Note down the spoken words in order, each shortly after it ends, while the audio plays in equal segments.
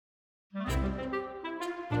In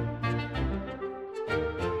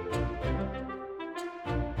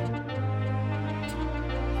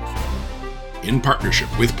partnership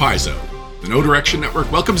with Paizo, the No Direction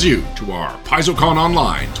Network welcomes you to our PaizoCon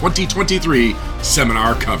Online 2023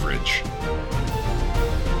 seminar coverage.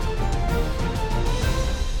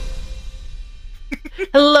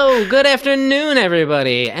 Hello, good afternoon,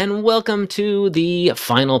 everybody, and welcome to the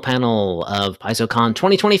final panel of PaizoCon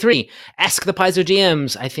 2023. Ask the Paizo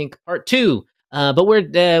GMs, I think, part 2. But we're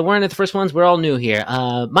in at the first ones. We're all new here.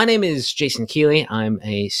 My name is Jason Keeley. I'm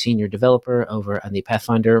a senior developer over on the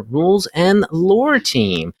Pathfinder Rules and Lore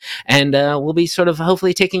team. And we'll be sort of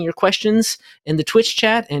hopefully taking your questions in the Twitch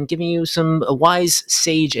chat and giving you some wise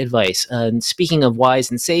sage advice. And speaking of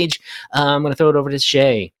wise and sage, I'm going to throw it over to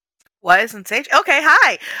Shay. Wise and Sage. Okay,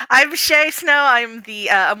 hi. I'm Shay Snow. I'm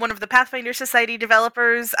one of the Pathfinder Society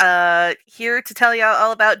developers. Here to tell you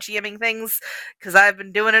all about GMing things because I've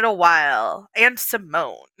been doing it a while. And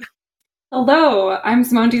Simone. Hello, I'm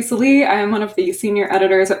Simone DeSalee. I am one of the senior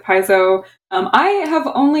editors at Paizo. I have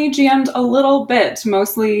only GM'd a little bit,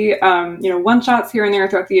 mostly one-shots here and there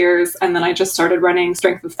throughout the years, and then I just started running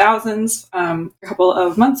Strength of Thousands a couple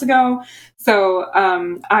of months ago. So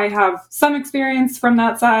I have some experience from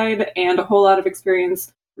that side and a whole lot of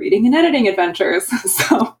experience reading and editing adventures.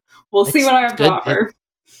 So we'll see what I have to offer.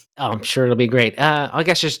 I'm sure it'll be great. I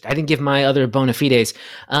guess I didn't give my other bona fides.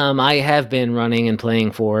 I have been running and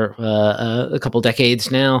playing for a couple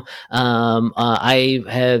decades now. I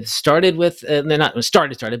have started with, they're not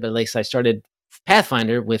started, but at least I started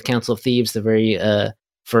Pathfinder with Council of Thieves, the very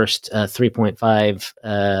first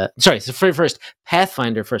 3.5, it's the very first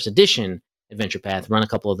Pathfinder first edition adventure path. Run a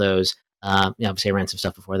couple of those. Obviously I ran some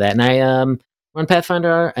stuff before that, and I run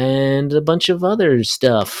Pathfinder and a bunch of other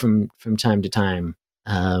stuff from time to time.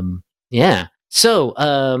 So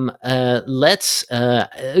let's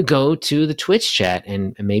go to the Twitch chat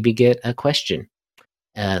and maybe get a question.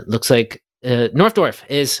 Looks like Northdorf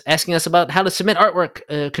is asking us about how to submit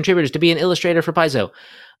artwork contributors to be an illustrator for Paizo.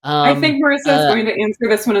 I think Marissa is going to answer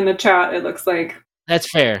this one in the chat, it looks like. That's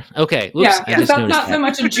fair. Okay. Oops, yeah, because that's not so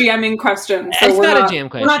much a GMing question. So it's not a GM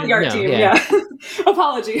question. We're not the art team, yeah.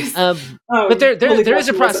 Apologies. But there is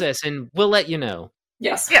a process, and we'll let you know.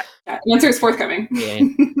 Yes. Yeah. The answer is forthcoming. Yeah.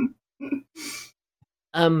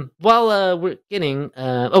 While we're getting,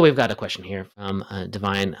 we've got a question here from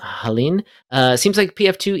Divine Helene. Seems like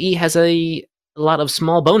PF2E has a lot of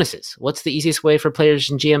small bonuses. What's the easiest way for players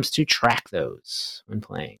and GMs to track those when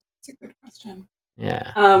playing? That's a good question.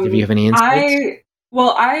 Yeah. Do you have any insights?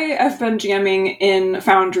 I have been GMing in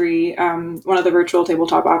Foundry, one of the virtual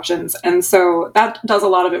tabletop options, and so that does a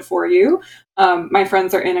lot of it for you. My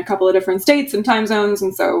friends are in a couple of different states and time zones,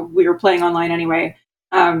 and so we were playing online anyway.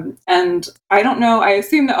 And I don't know, I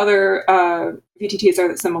assume the other VTTs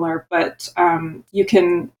are similar, but you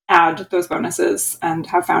can add those bonuses and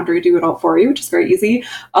have Foundry do it all for you, which is very easy.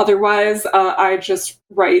 Otherwise, I just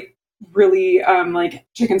write really like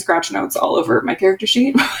chicken scratch notes all over my character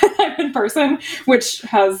sheet when I'm in person, which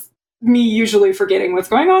has me usually forgetting what's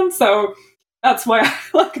going on. So that's why I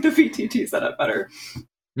like the VTT setup better.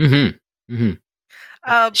 Mm-hmm.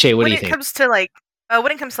 Mm-hmm. Shay, what do you think?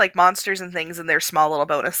 When it comes to monsters and things and their small little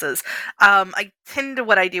bonuses,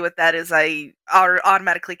 what I do with that is I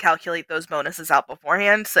automatically calculate those bonuses out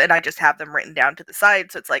beforehand, and I just have them written down to the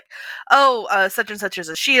side. So it's like, such and such is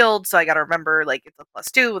a shield, so I got to remember it's a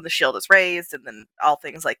 +2 when the shield is raised, and then all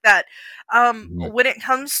things like that. When it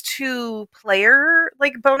comes to player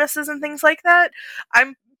bonuses and things like that,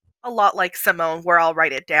 I'm a lot like Simone, where I'll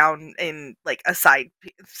write it down in a side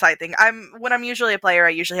thing. When I'm usually a player,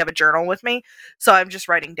 I usually have a journal with me, so I'm just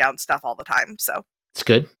writing down stuff all the time. So it's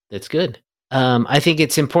good. That's good. I think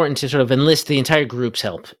it's important to sort of enlist the entire group's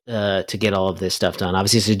help to get all of this stuff done.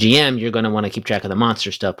 Obviously, as a GM, you're going to want to keep track of the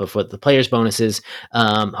monster stuff, but for the players' bonuses,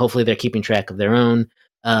 hopefully they're keeping track of their own.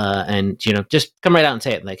 And just come right out and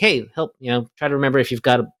say it, hey, help. Try to remember if you've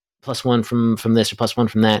got a +1 from this or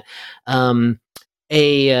 +1 from that.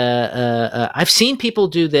 I've seen people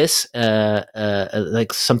do this,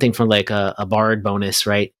 something from a bard bonus,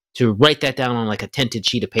 right? To write that down on a tinted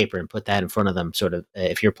sheet of paper and put that in front of them, sort of,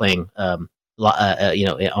 if you're playing, on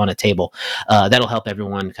a table, that'll help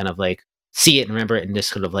everyone kind of see it and remember it, and just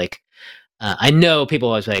sort of I know people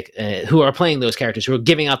always who are playing those characters who are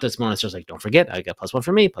giving out this bonus. Just don't forget, I got +1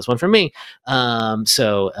 for me, +1 for me. Again,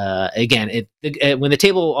 when the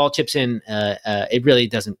table all chips in, it really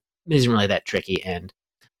isn't really that tricky. And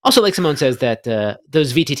also, like Simone says, that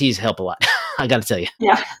those VTTs help a lot. I got to tell you.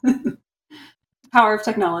 Yeah. Power of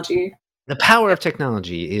technology. The power of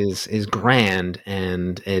technology is grand,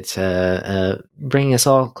 and it's bringing us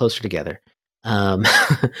all closer together. Um,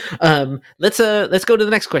 let's go to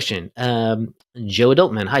the next question. Joe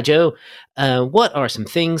Adultman. Hi, Joe. What are some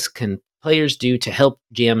things can players do to help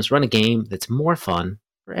GMs run a game that's more fun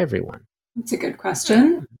for everyone? That's a good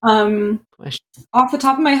question. Question. Off the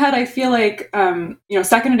top of my head, I feel like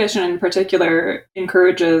second edition in particular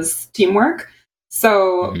encourages teamwork.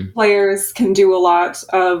 So players can do a lot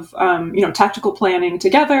of tactical planning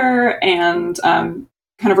together and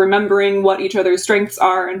kind of remembering what each other's strengths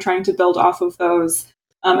are and trying to build off of those,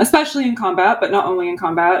 especially in combat, but not only in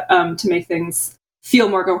combat, to make things feel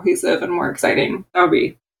more cohesive and more exciting. That would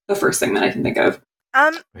be the first thing that I can think of.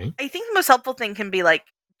 Right. I think the most helpful thing can be like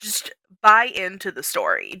just buy into the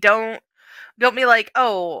story. Don't be like,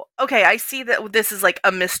 oh, okay, I see that this is like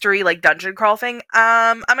a mystery, like dungeon crawl thing.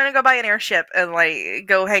 I'm gonna go buy an airship and like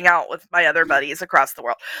go hang out with my other buddies across the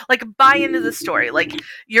world. Like, buy into the story. Like,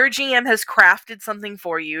 your GM has crafted something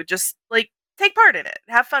for you. Just like take part in it,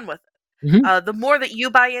 have fun with it. The more that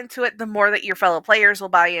you buy into it, the more that your fellow players will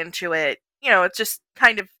buy into it. It's just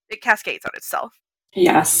kind of it cascades on itself.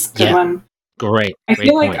 Yes, good one. Great. I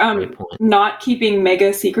feel like not keeping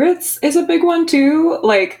mega secrets is a big one too.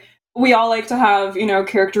 Like, we all like to have,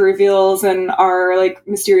 character reveals and our like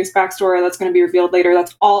mysterious backstory that's going to be revealed later.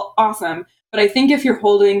 That's all awesome. But I think if you're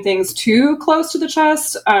holding things too close to the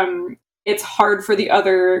chest, it's hard for the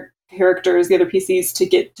other characters, the other PCs, to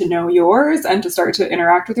get to know yours and to start to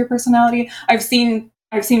interact with your personality. I've seen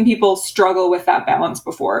people struggle with that balance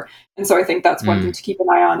before. And so I think that's one thing to keep an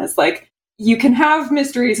eye on is like, you can have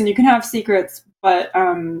mysteries and you can have secrets, but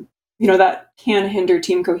that can hinder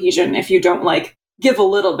team cohesion if you don't like give a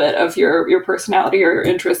little bit of your personality or your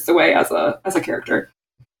interests away as a character.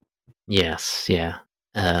 Yes, yeah.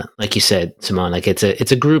 Like you said, Simone, like it's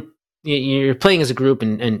a group. You're playing as a group,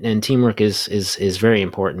 and teamwork is very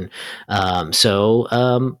important. Act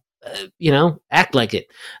like it.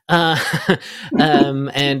 And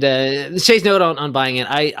Shay's note on buying it.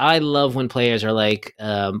 I love when players are like,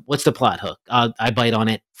 "What's the plot hook?" I bite on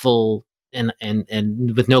it full and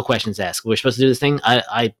with no questions asked. We're supposed to do this thing.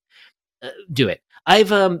 I do it. I've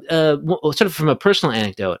sort of from a personal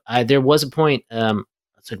anecdote. There was a point, or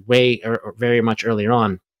very much earlier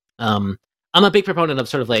on. I'm a big proponent of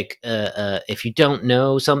sort of like if you don't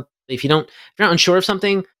know if you're not unsure of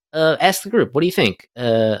something, ask the group. What do you think?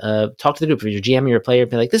 Talk to the group. If you're a GM or you're a player,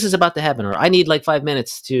 be like, this is about to happen, or I need like 5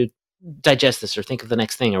 minutes to digest this or think of the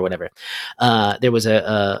next thing or whatever. There was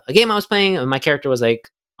a game I was playing, and my character was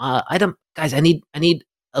like, I need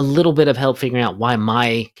a little bit of help figuring out why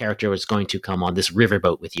my character was going to come on this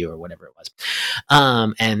riverboat with you or whatever it was.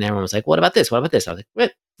 And everyone was like, what about this? What about this? I was like,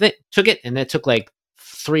 what? Took it, and that took like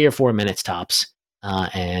 3 or 4 minutes tops,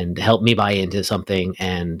 and helped me buy into something,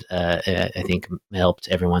 and I think helped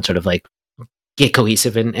everyone sort of like get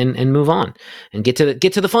cohesive and move on and get to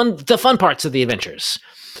the fun parts of the adventures.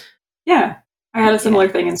 Yeah, I had a similar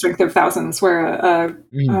thing in Strength of Thousands where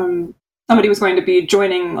somebody was going to be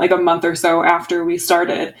joining like a month or so after we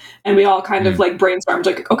started, and we all kind of like brainstormed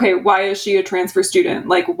like, okay, why is she a transfer student?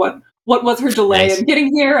 Like, what was her delay in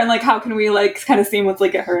getting here, and like how can we like kind of seamlessly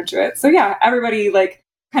get her into it? So yeah, everybody like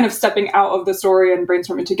kind of stepping out of the story and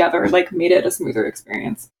brainstorming together like made it a smoother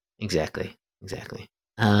experience. Exactly.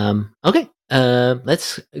 Okay.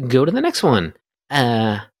 Let's go to the next one.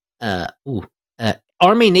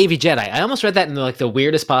 Army, Navy, Jedi. I almost read that in like the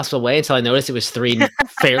weirdest possible way until I noticed it was 3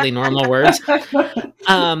 fairly normal words.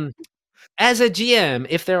 As a GM,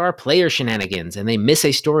 if there are player shenanigans and they miss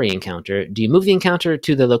a story encounter, do you move the encounter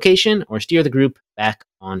to the location or steer the group back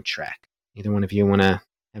on track? Either one of you want to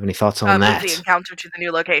have any thoughts on that? Move the encounter to the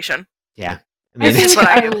new location. Yeah. I think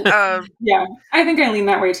I think I lean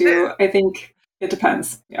that way too. I think it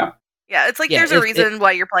depends. Yeah. Yeah, it's like there's a reason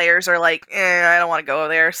why your players are like, I don't want to go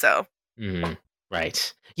there, so.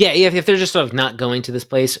 Right. Yeah, if they're just sort of not going to this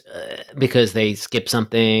place because they skip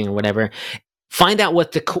something or whatever, find out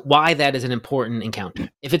why that is an important encounter.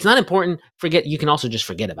 If it's not important, forget. You can also just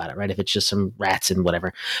forget about it, right? If it's just some rats and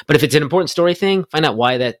whatever. But if it's an important story thing, find out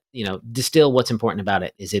why that. Distill what's important about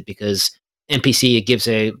it. Is it because NPC it gives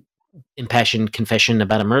a impassioned confession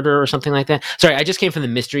about a murder or something like that? Sorry, I just came from the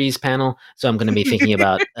mysteries panel, so I'm going to be thinking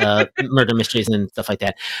about murder mysteries and stuff like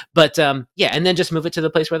that. But and then just move it to the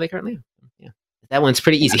place where they currently are. Yeah, that one's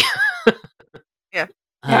pretty easy. Yeah.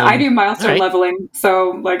 Yeah, I do milestone leveling,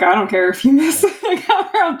 so like I don't care if you miss. Like,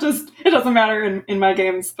 it doesn't matter in my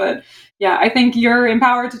games. But yeah, I think you're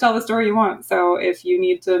empowered to tell the story you want. So if you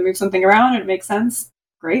need to move something around and it makes sense,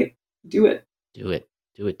 great, do it. Do it.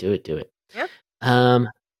 Yeah.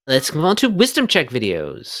 Let's move on to wisdom check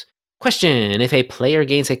videos. Question: if a player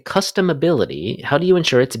gains a custom ability, how do you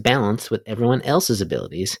ensure it's balanced with everyone else's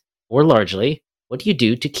abilities, or largely, what do you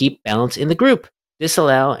do to keep balance in the group?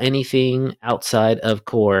 Disallow anything outside of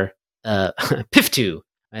core. PIF2.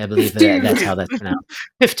 I believe that's how that's pronounced.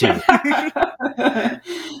 PIF2.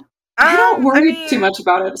 I don't worry too mean, much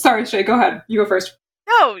about it. Sorry, Shay, go ahead. You go first.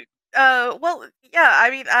 No, well, yeah, I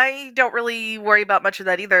mean, I don't really worry about much of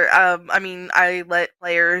that either. I mean, I let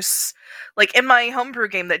players, like in my homebrew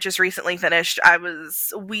game that just recently finished,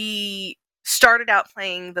 we started out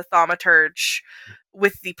playing the Thaumaturge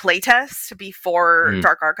with the playtest before Mm.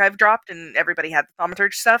 Dark Archive dropped and everybody had the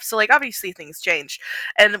Thaumaturge stuff. So, like, obviously things changed.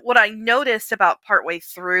 And what I noticed about partway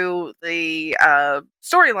through the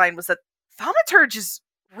storyline was that Thaumaturge is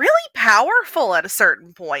really powerful at a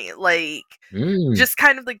certain point. Like, just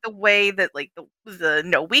kind of like the way that like the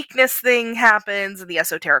no weakness thing happens and the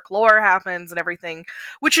esoteric lore happens and everything,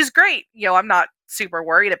 which is great. I'm not super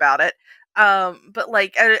worried about it. But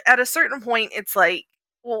like at a certain point, it's like,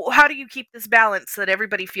 well, how do you keep this balance so that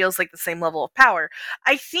everybody feels like the same level of power?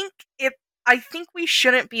 I think it. I think we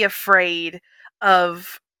shouldn't be afraid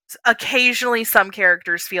of occasionally some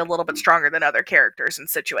characters feel a little bit stronger than other characters in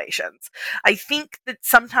situations. I think that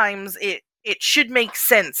sometimes it should make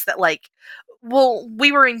sense that, like, well,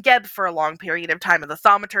 we were in Geb for a long period of time, and the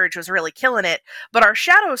Thaumaturge was really killing it, but our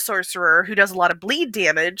Shadow Sorcerer, who does a lot of bleed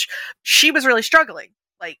damage, she was really struggling.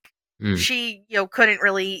 Like, she, couldn't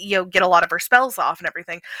really, get a lot of her spells off and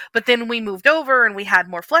everything. But then we moved over, and we had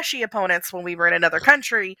more fleshy opponents when we were in another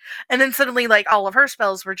country, and then suddenly, like, all of her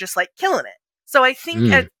spells were just, like, killing it. So I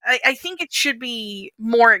think I think it should be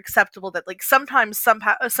more acceptable that, like, sometimes some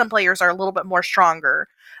players are a little bit more stronger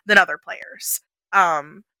than other players.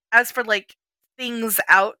 As for, like, things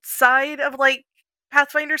outside of like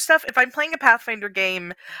Pathfinder stuff, if I'm playing a Pathfinder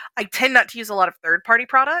game, I tend not to use a lot of third-party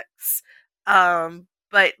products.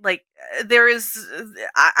 But like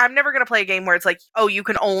I'm never going to play a game where it's like, oh, you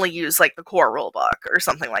can only use like the core rulebook or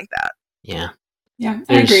something like that. Yeah, I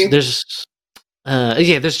agree. There's just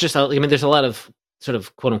there's a lot of sort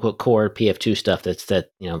of quote unquote core PF2 stuff that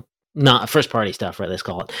not first party stuff, right? Let's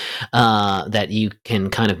call it that you can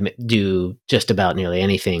kind of do just about nearly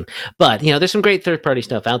anything. But there's some great third party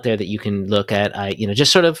stuff out there that you can look at.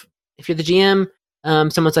 Just sort of, if you're the GM,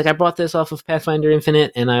 someone's like, I bought this off of Pathfinder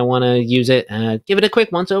Infinite and I want to use it. Give it a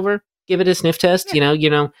quick once over. Give it a sniff test.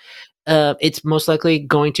 Yeah. It's most likely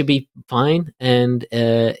going to be fine. And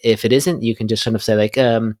if it isn't, you can just sort of say like,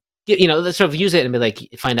 let's sort of use it and be like,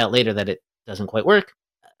 find out later that it doesn't quite work.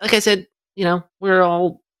 Like I said, we're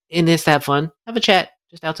all in this to have fun. Have a chat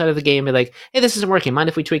just outside of the game. Be like, hey, this isn't working. Mind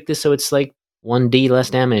if we tweak this so it's like 1D less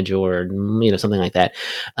damage or something like that.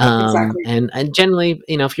 Exactly. And generally,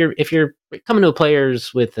 if you're coming to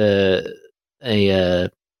players with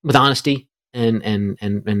with honesty and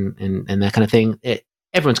that kind of thing,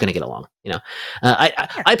 everyone's going to get along. And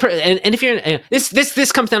if you're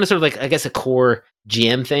this comes down to sort of like, I guess, a core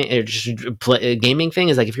GM thing or just gaming thing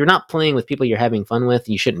is like, if you're not playing with people you're having fun with,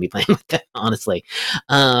 you shouldn't be playing with them, honestly.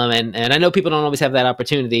 And I know people don't always have that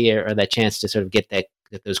opportunity or that chance to sort of get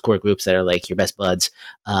those core groups that are like your best buds.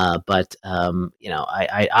 But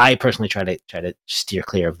I personally try to steer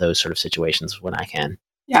clear of those sort of situations when I can.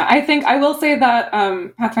 Yeah, I think I will say that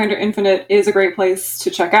Pathfinder Infinite is a great place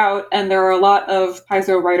to check out, and there are a lot of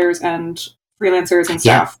Paizo writers and freelancers and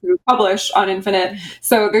staff who publish on Infinite.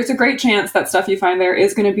 So there's a great chance that stuff you find there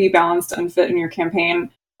is going to be balanced and fit in your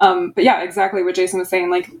campaign. But yeah, exactly what Jason was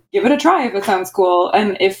saying. Like, give it a try if it sounds cool,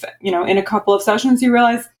 and if in a couple of sessions you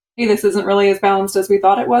realize, hey, this isn't really as balanced as we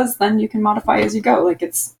thought it was, then you can modify as you go. Like,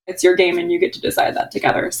 it's your game, and you get to decide that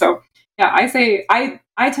together. So. Yeah, I say I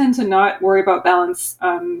tend to not worry about balance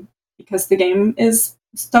because the game is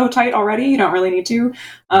so tight already. You don't really need to.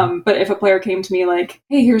 But if a player came to me like,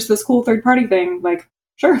 "Hey, here's this cool third-party thing," like,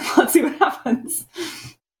 sure, let's see what happens.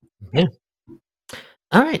 Yeah.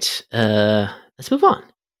 All right. Let's move on.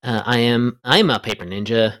 I'm a Paper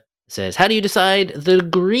Ninja. Says, how do you decide the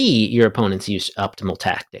degree your opponents use optimal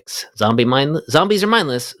tactics? Zombies are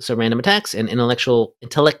mindless, so random attacks and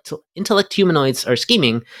intellect humanoids are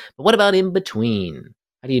scheming. But what about in between?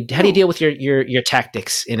 How do you deal with your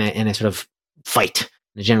tactics in a sort of fight,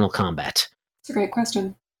 in a general combat? It's a great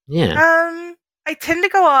question. Yeah. I tend to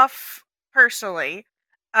go off personally.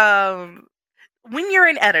 When you're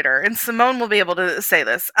an editor, and Simone will be able to say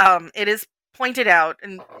this, it is pointed out,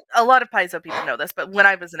 and a lot of Paizo people know this, but when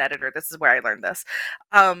I was an editor, this is where I learned this.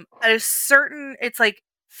 It's like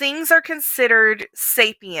things are considered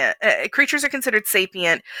sapient. Creatures are considered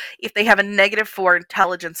sapient if they have a -4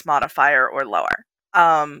 intelligence modifier or lower.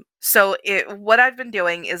 What I've been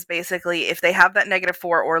doing is basically if they have that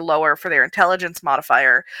 -4 or lower for their intelligence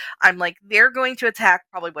modifier, I'm like, they're going to attack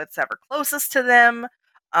probably what's ever closest to them,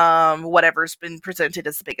 whatever's been presented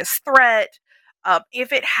as the biggest threat.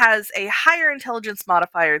 If it has a higher intelligence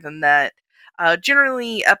modifier than that,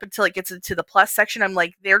 generally up until it gets into the plus section, I'm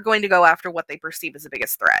like, they're going to go after what they perceive as the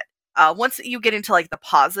biggest threat. Once you get into like the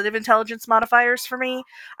positive intelligence modifiers for me,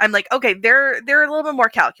 I'm like, okay, they're a little bit more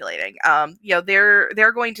calculating.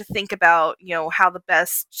 They're going to think about how the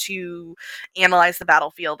best to analyze the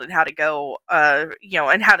battlefield and how to go,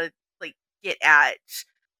 and how to like get at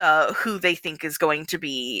who they think is going to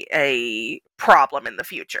be a problem in the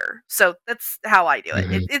future. So that's how I do it.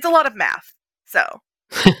 Mhm. It's a lot of math. So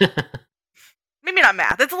maybe not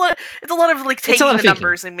math. It's a lot. It's a lot of like It's a lot taking of the thinking.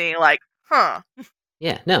 numbers and being like, huh.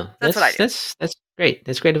 Yeah, no, That's what I do. that's great.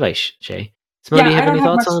 That's great advice, Shay. Smo, do you have any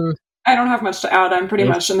thoughts on? I don't have much to add. I'm pretty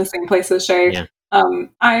much in the same place as Shay. Yeah.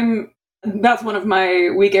 That's one of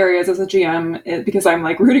my weak areas as a GM because I'm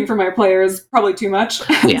like rooting for my players probably too much.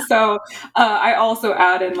 And so I also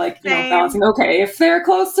add in like, balancing, okay, if they're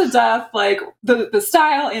close to death, like the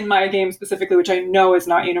style in my game specifically, which I know is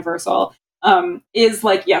not universal, is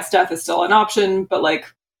like, yes, death is still an option, but like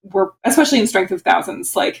we're, especially in Strength of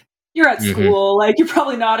Thousands, like you're at school, like you're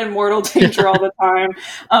probably not in mortal danger all the time.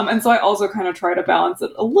 And so I also kind of try to balance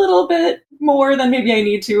it a little bit more than maybe I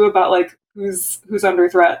need to about like who's under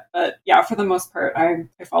threat. But yeah, for the most part, I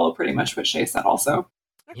follow pretty much what Shay said also.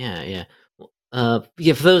 Yeah. For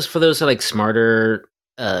those who are like smarter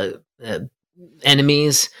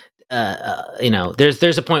enemies,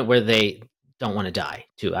 there's a point where they don't want to die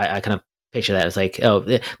too. I kind of picture that as like,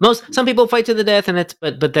 some people fight to the death, and it's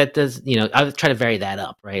but that does, I would try to vary that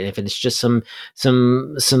up, right? If it's just some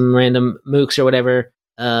random mooks or whatever,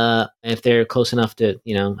 if they're close enough to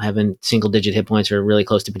having single digit hit points or really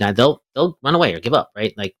close to being died, they'll run away or give up,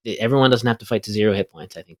 right? Like everyone doesn't have to fight to 0 hit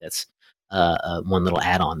points. I think that's one little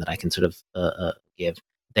add on that I can sort of give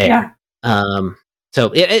there. Yeah. So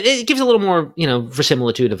it gives a little more,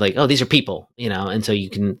 verisimilitude of like, oh, these are people, and so you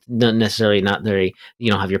can not necessarily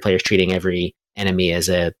have your players treating every enemy as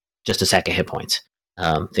just a sack of hit points.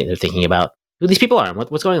 They're thinking about who these people are and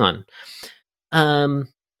what's going on.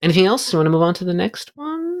 Anything else? You want to move on to the next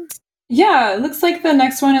one? Yeah, it looks like the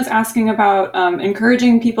next one is asking about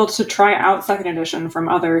encouraging people to try out second edition from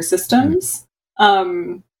other systems. I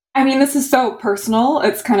mean, this is so personal.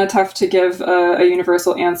 It's kind of tough to give a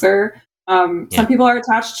universal answer. Some people are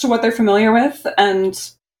attached to what they're familiar with,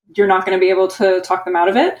 and you're not going to be able to talk them out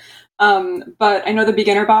of it. But I know the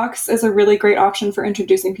beginner box is a really great option for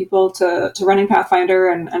introducing people to running Pathfinder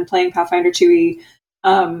and playing Pathfinder 2e.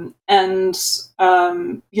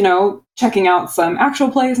 Checking out some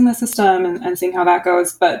actual plays in the system and seeing how that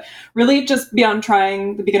goes. But really just beyond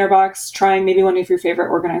trying the beginner box, trying maybe one of your favorite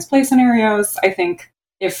organized play scenarios. I think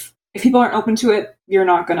if people aren't open to it, you're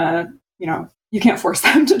not going to, you can't force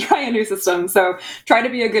them to try a new system. So try to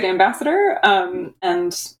be a good ambassador.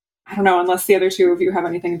 And I don't know, unless the other two of you have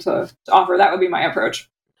anything to offer, that would be my approach.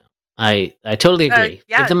 I totally agree.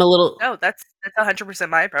 Yeah. Give them a little. No, that's 100%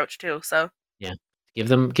 my approach too. So yeah, give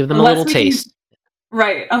them a little taste.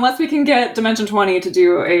 Right, unless we can get Dimension 20 to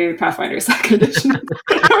do a Pathfinder 2nd edition,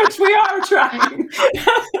 which we are trying.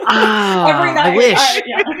 Every night. I wish.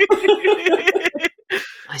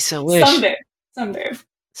 I so wish.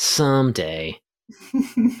 Someday.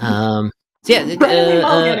 Brennan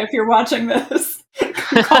Logan, if you're watching this,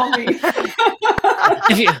 call me.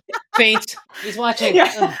 If you faint, he's watching. Yeah.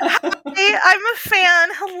 Hey, I'm a fan.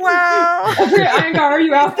 Hello. Okay, Iyengar, are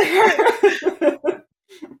you out there?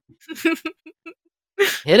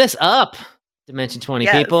 Hit us up, Dimension 20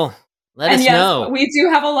 people. Let us know. We do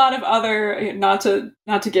have a lot of other, not to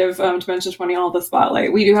give Dimension 20 all the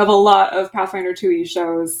spotlight. We do have a lot of Pathfinder 2e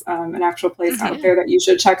shows and actual plays out there that you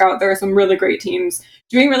should check out. There are some really great teams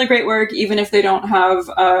doing really great work, even if they don't have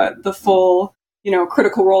the full,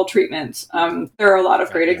 critical role treatment. There are a lot of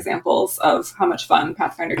great examples of how much fun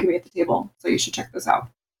Pathfinder can be at the table. So you should check those out.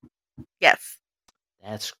 Yes.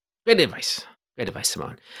 That's great advice. Great advice,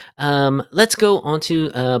 Simone. Let's go on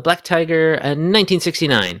to Black Tiger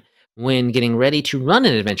 1969. When getting ready to run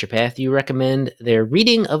an adventure path, you recommend their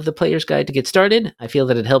reading of the player's guide to get started. I feel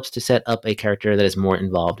that it helps to set up a character that is more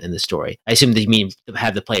involved in the story. I assume that you mean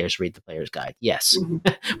have the players read the player's guide. Yes.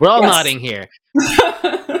 We're all nodding here.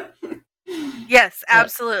 Yes,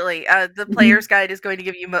 absolutely. The player's guide is going to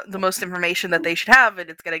give you the most information that they should have, and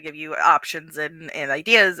it's going to give you options and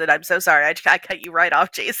ideas. And I'm so sorry, I cut you right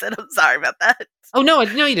off, Jason. I'm sorry about that. Oh no,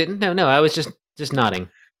 you didn't. No, I was just nodding.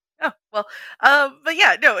 Oh well, but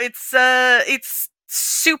yeah, no, it's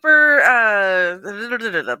super.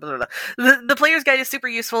 The player's guide is super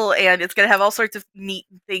useful, and it's going to have all sorts of neat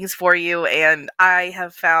things for you. And I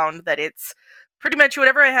have found that it's pretty much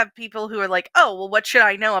whenever I have people who are like, oh, well, what should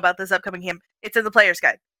I know about this upcoming camp? It's in the player's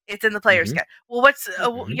guide. It's in the player's Mhm. guide. Well, what's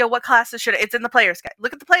what classes should it's in the player's guide.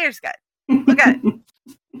 Look at the player's guide. Look at it.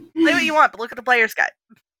 Play what you want, but look at the player's guide.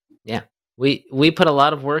 Yeah. We put a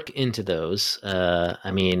lot of work into those.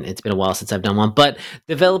 I mean, it's been a while since I've done one, but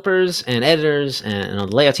developers and editors and the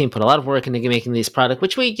layout team put a lot of work into making these product,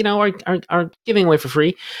 which we are giving away for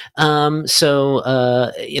free. So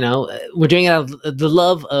we're doing it out of the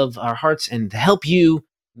love of our hearts and to help you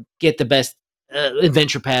get the best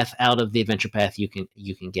adventure path out of the adventure path you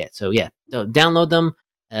can get. So yeah, download them,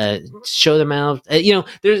 show them out.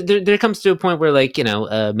 There comes to a point where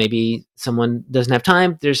maybe someone doesn't have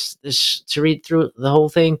time. There's to read through the whole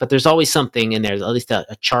thing, but there's always something in there, at least a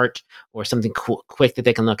chart or something quick that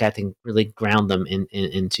they can look at and really ground them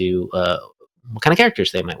into what kind of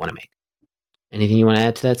characters they might want to make. Anything you want to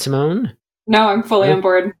add to that, Simone? No, I'm fully on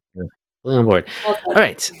board. Fully on board. Well All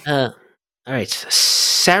right. All right.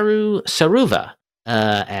 Saruva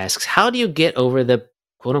asks, how do you get over the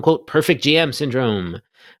quote unquote perfect GM syndrome,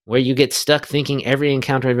 where you get stuck thinking every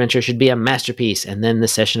encounter adventure should be a masterpiece, and then the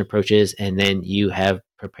session approaches and then you have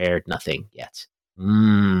prepared nothing yet?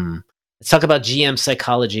 Let's talk about GM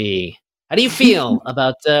psychology. How do you feel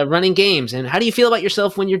about running games, and how do you feel about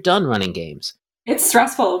yourself when you're done running games? It's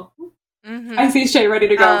stressful. Mm-hmm. I see Shay ready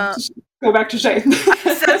to go. Go back to Shay. I'm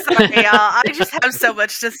so sorry, y'all. I just have so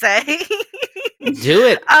much to say. Do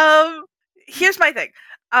it. Here's my thing.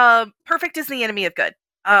 Perfect is the enemy of good.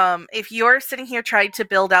 If you're sitting here trying to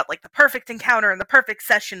build out like the perfect encounter and the perfect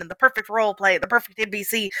session and the perfect role play, the perfect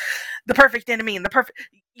NPC, the perfect enemy, and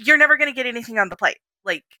you're never going to get anything on the plate.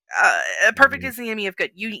 Like, perfect is the enemy of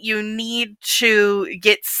good. You need to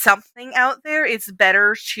get something out there. It's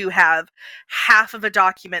better to have half of a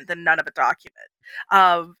document than none of a document.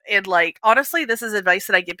 And like, honestly, this is advice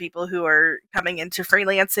that I give people who are coming into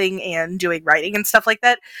freelancing and doing writing and stuff like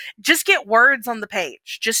that. Just get words on the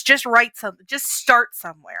page. Just write something. Just start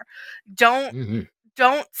somewhere. Don't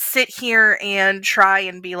sit here and try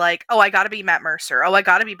and be like, oh, I gotta be Matt Mercer. Oh, I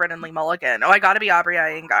gotta be Brendan Lee Mulligan. Oh, I gotta be Aubrey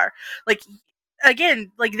Iyengar. Like,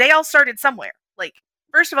 again, like, they all started somewhere. Like,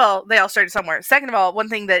 first of all, they all started somewhere. Second of all, one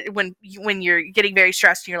thing that when you're getting very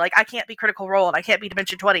stressed and you're like, I can't be Critical Role and I can't be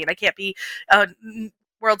Dimension 20 and I can't be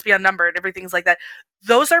Worlds Beyond Number and everything's like that.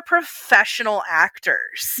 Those are professional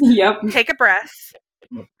actors. Yep. Take a breath.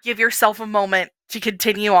 Give yourself a moment to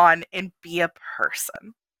continue on and be a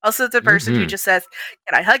person. Also, it's a person who just says,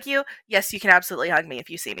 can I hug you? Yes, you can absolutely hug me if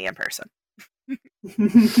you see me in person.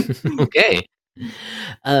 Okay.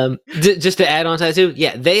 Just to add on to that too,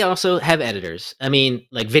 yeah, they also have editors. I mean,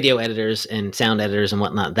 like video editors and sound editors and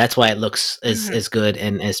whatnot. That's why it looks as good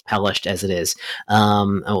and as polished as it is.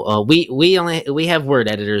 We have word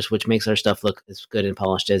editors, which makes our stuff look as good and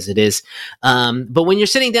polished as it is. But when you're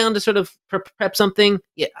sitting down to sort of prep something,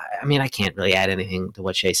 yeah, I mean, I can't really add anything to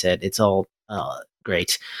what Shay said. It's all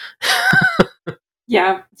great.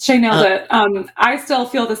 Yeah, Shay nailed it. I still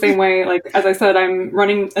feel the same way. Like, as I said, I'm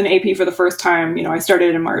running an AP for the first time. I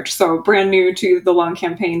started in March, so brand new to the long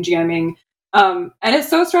campaign GMing. And it's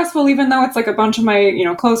so stressful, even though it's like a bunch of my,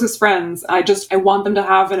 closest friends. I want them to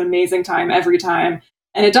have an amazing time every time.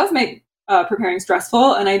 And it does make preparing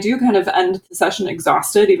stressful. And I do kind of end the session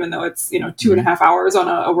exhausted, even though it's, 2.5 hours on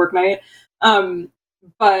a work night.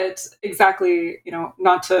 But exactly,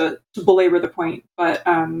 not to belabor the point, but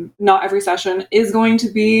not every session is going to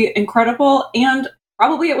be incredible, and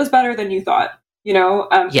probably it was better than you thought,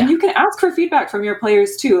 And you can ask for feedback from your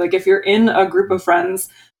players too. Like, if you're in a group of friends,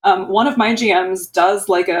 one of my GMs does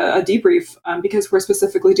like a debrief because we're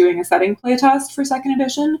specifically doing a setting playtest for 2nd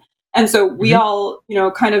edition. And so we all,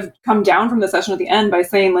 kind of come down from the session at the end by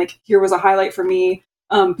saying, like, here was a highlight for me.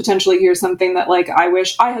 Potentially here's something that, like, I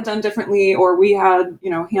wish I had done differently, or we had,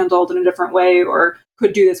 handled in a different way, or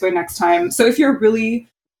could do this way next time. So if you're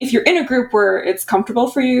in a group where it's comfortable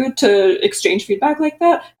for you to exchange feedback like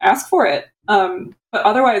that, ask for it. But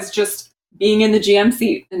otherwise, just being in the GM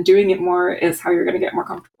seat and doing it more is how you're going to get more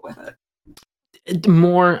comfortable with it.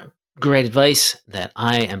 More great advice that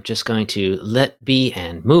I am just going to let be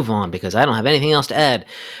and move on because I don't have anything else to add.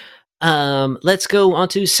 Let's go on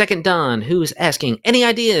to Second Dawn, who's asking, any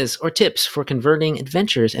ideas or tips for converting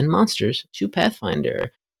adventures and monsters to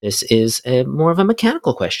Pathfinder? This is more of a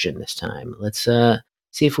mechanical question this time. Let's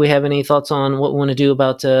see if we have any thoughts on what we want to do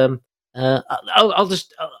about... I'll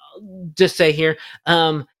just say here,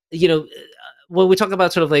 when we talk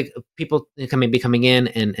about sort of like people coming in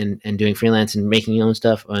and doing freelance and making your own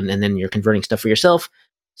stuff, and then you're converting stuff for yourself,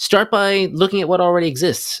 start by looking at what already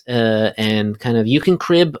exists, and kind of you can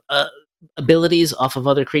crib abilities off of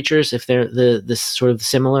other creatures if they're the sort of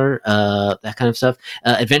similar, that kind of stuff.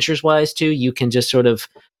 Adventures wise too, you can just sort of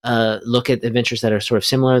look at adventures that are sort of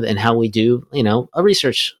similar and how we do, a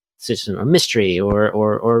research system, a mystery,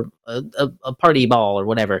 or a party ball or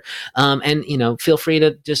whatever. And feel free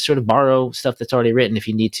to just sort of borrow stuff that's already written if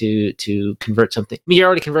you need to convert something. I mean, you're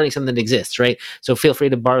already converting something that exists, right? So feel free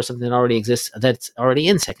to borrow something that already exists that's already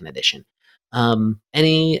in second edition.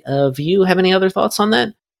 Any of you have any other thoughts on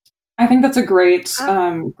that? I think that's a great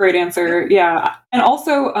answer. Yeah. And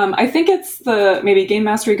also, I think it's the maybe Game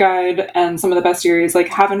Mastery Guide and some of the best series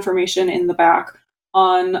have information in the back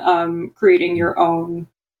on creating your own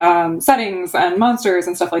settings and monsters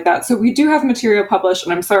and stuff like that. So we do have material published,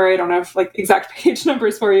 and I'm sorry I don't have exact page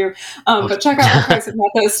numbers for you, but check out Archives of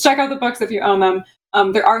Mythos, check out the books if you own them.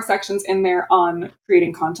 There are sections in there on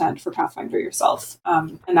creating content for Pathfinder yourself,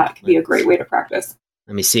 and that can be a great way to practice.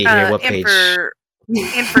 Let me see here, what page?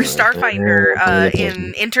 And for Starfinder,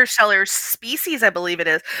 in Interstellar Species, I believe it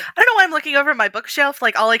is. I don't know why I'm looking over at my bookshelf.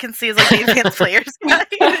 All I can see is the Advanced Players Guide.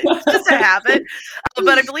 It's just a habit.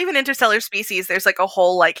 But I believe in Interstellar Species, there's a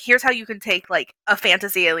whole here's how you can take a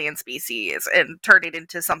fantasy alien species and turn it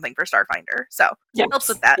into something for Starfinder. So it helps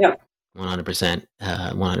with that. Yep. 100%.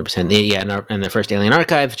 100%. Yeah, and the first Alien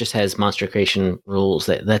Archive just has monster creation rules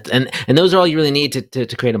and those are all you really need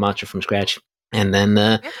to create a monster from scratch. And then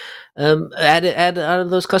add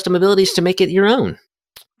those custom abilities to make it your own.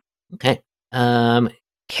 Okay. Knafox.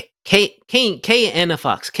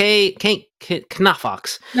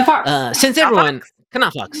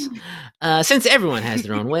 Since everyone has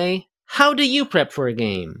their own way, how do you prep for a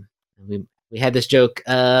game? We had this joke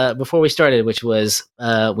before we started, which was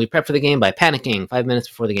we prep for the game by panicking 5 minutes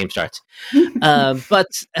before the game starts. But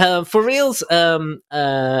for reals, I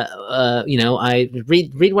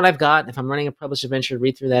read what I've got. If I'm running a published adventure,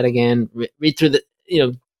 read through that again. Read through the,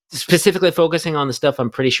 specifically focusing on the stuff I'm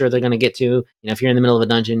pretty sure they're going to get to. If you're in the middle of a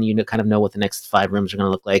dungeon, kind of know what the next 5 rooms are going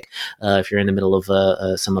to look like. If you're in the middle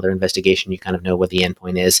of some other investigation, you kind of know what the end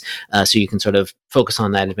point is. So you can sort of focus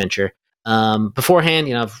on that adventure.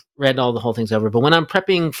 Beforehand, I've read all the whole things over, but when I'm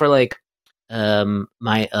prepping for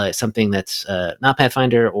my something that's not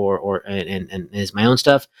Pathfinder or is my own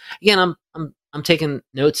stuff, again, I'm taking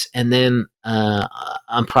notes, and then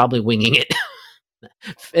I'm probably winging it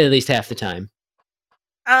at least half the time.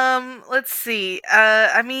 Let's see.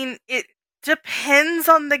 I mean, it depends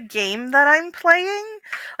on the game that I'm playing.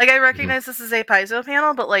 I recognize this is a Paizo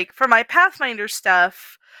panel, but for my Pathfinder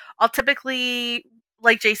stuff, I'll typically,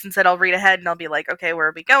 like Jason said, I'll read ahead and I'll be like, okay, where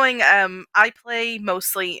are we going? I play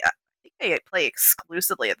mostly, I think I play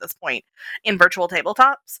exclusively at this point in virtual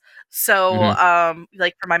tabletops. So,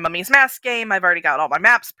 for my Mummy's Mask game, I've already got all my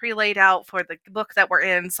maps pre-laid out for the book that we're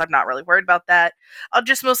in, so I'm not really worried about that. I'll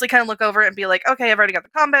just mostly kind of look over it and be like, okay, I've already got the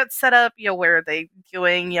combat set up, where are they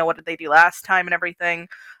doing, what did they do last time and everything.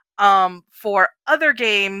 For other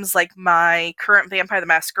games, like my current Vampire the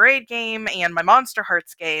Masquerade game and my Monster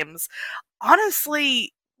Hearts games,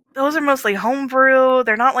 honestly, those are mostly homebrew.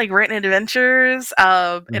 They're not written adventures.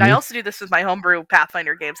 And I also do this with my homebrew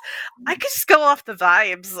Pathfinder games. I could just go off the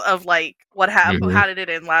vibes of what happened, how did it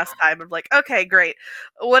end last time? I'm okay, great.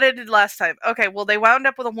 What it did last time? Okay, well, they wound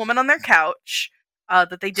up with a woman on their couch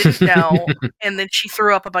that they didn't know, and then she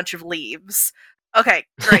threw up a bunch of leaves. Okay,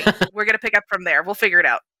 great. We're gonna pick up from there. We'll figure it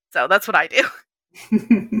out. So that's what I do.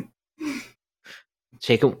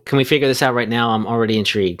 Jacob, can we figure this out right now? I'm already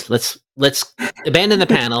intrigued. Let's abandon the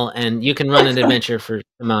panel, and you can run an adventure for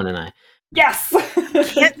Simone and I. Yes!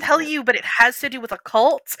 Can't tell you, but it has to do with a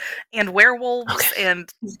cult and werewolves, and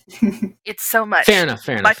it's so much. Fair enough.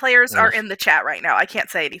 My players are in the chat right now. I can't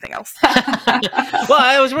say anything else.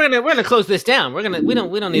 Well, we're gonna close this down. We don't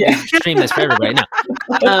need to stream this for everybody now.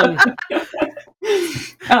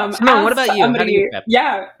 Simone, what about you? How do you prep?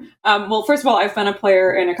 Yeah. Well, first of all, I've been a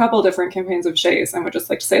player in a couple different campaigns of Shays, and would just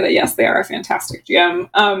like to say that yes, they are a fantastic GM.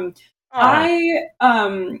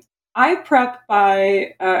 I prep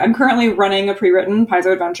by. I'm currently running a pre-written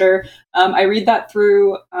Paizo adventure. I read that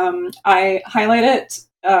through. I highlight it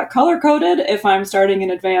color-coded if I'm starting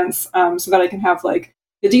in advance, so that I can have the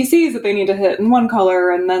DCs that they need to hit in one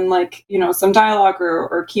color, and then some dialogue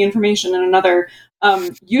or key information in another.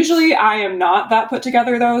 Usually I am not that put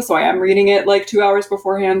together though, so I am reading it 2 hours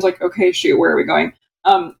beforehand, okay, shoot, where are we going?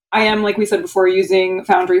 I am, like we said before, using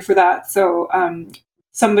Foundry for that, so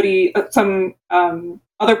some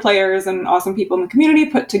other players and awesome people in the community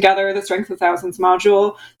put together the Strength of Thousands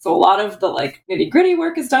module, so a lot of the nitty-gritty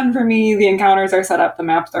work is done for me, the encounters are set up, the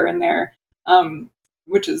maps are in there,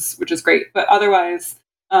 which is great, but otherwise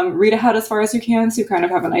read ahead as far as you can, so you kind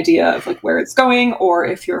of have an idea of where it's going, or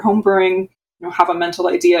if you're homebrewing, have a mental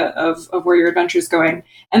idea of where your adventure is going.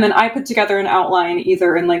 And then I put together an outline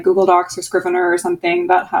either in Google Docs or Scrivener or something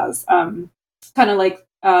that has kind of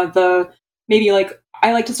maybe like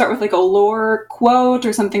I like to start with like a lore quote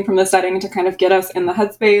or something from the setting to kind of get us in the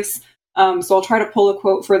headspace. So I'll try to pull a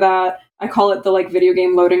quote for that. I call it the like video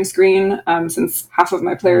game loading screen, since half of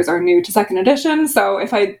my players are new to second edition. So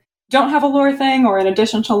if I don't have a lore thing, or in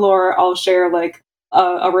addition to lore, I'll share like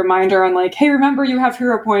a reminder on like, hey, remember you have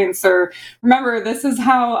hero points, or remember this is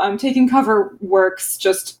how taking cover works,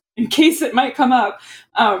 just in case it might come up.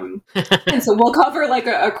 And so we'll cover like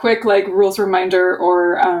a quick like rules reminder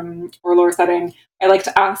or lore setting. I like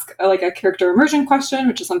to ask like a character immersion question,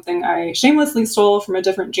 which is something I shamelessly stole from a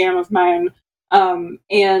different jam of mine.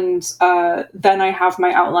 And then I have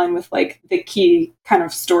my outline with like the key kind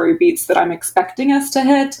of story beats that I'm expecting us to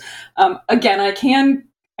hit. Again, I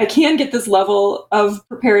can get this level of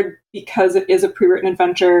prepared because it is a pre-written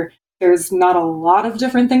adventure. There's not a lot of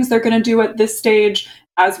different things they're going to do at this stage.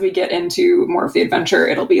 As we get into more of the adventure,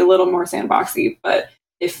 it'll be a little more sandboxy. But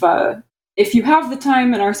if you have the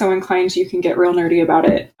time and are so inclined, you can get real nerdy about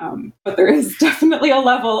it. But there is definitely a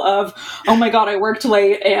level of, oh my god, I worked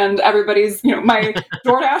late and everybody's, my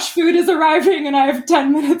DoorDash food is arriving and I have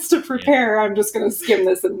 10 minutes to prepare. I'm just going to skim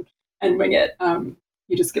this and wing it.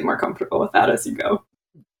 You just get more comfortable with that as you go.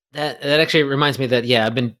 That actually reminds me that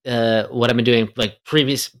I've been what I've been doing like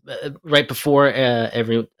right before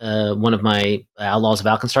every one of my Outlaws of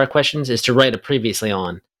Alkenstar questions is to write a previously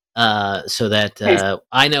on, so that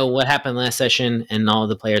I know what happened last session and all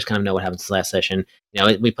the players kind of know what happened last session.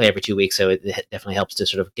 We play every 2 weeks, so it definitely helps to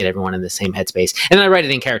sort of get everyone in the same headspace. And then I write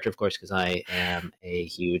it in character, of course, because I am a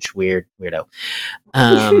huge weirdo.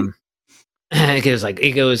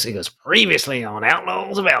 It goes previously on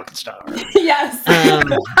Outlaws of Alkenstar. Yes.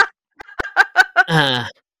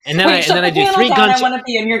 And then I do 3 gunshots. I want to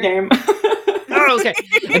be in your game. Oh, okay.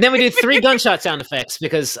 And then we do 3 gunshot sound effects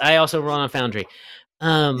because I also run on Foundry.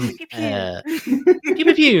 Pew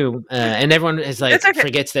pew pew. And everyone is like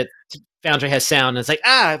forgets that Foundry has sound. And it's like,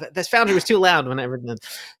 this Foundry was too loud whenever.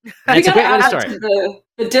 That's a great way to start.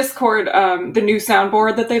 The Discord, the new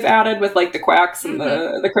soundboard that they've added with like the quacks and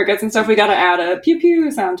the crickets and stuff. We got to add a pew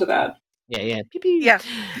pew sound to that. Yeah. Pew pew. Yeah.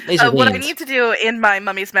 What I need to do in my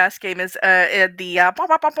Mummy's Mask game is the bah,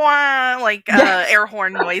 bah, bah, bah, like air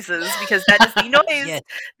horn noises, because that is the noise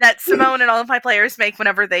that Simone and all of my players make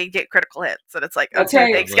whenever they get critical hits. And it's like, that's okay,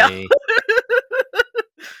 right. thanks, go.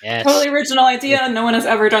 Yes. Totally original idea. No one has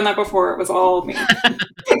ever done that before. It was all me.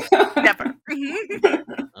 Never. I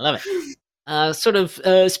love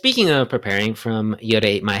it. Speaking of preparing from Yoda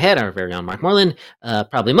Ate My Head, our very own Mark Moreland,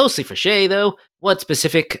 probably mostly for Shay, though, what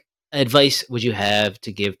specific advice would you have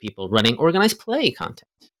to give people running organized play content?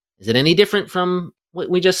 Is it any different from what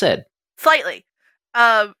we just said? Slightly.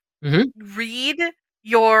 Read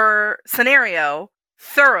your scenario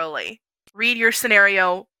thoroughly. Read your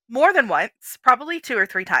scenario more than once, probably 2 or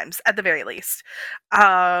 3 times at the very least.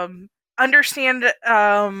 Understand,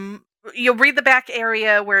 you'll read the back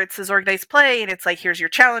area where it says organized play and it's like, here's your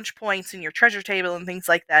challenge points and your treasure table and things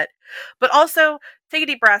like that. But also take a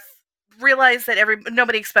deep breath, realize that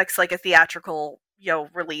nobody expects like a theatrical,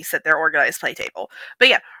 release at their organized play table.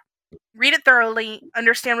 But read it thoroughly,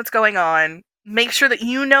 understand what's going on, make sure that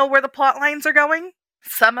you know where the plot lines are going.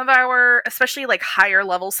 Some of our, especially like higher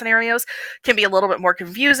level scenarios, can be a little bit more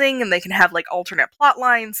confusing and they can have like alternate plot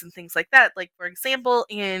lines and things like that. Like, for example,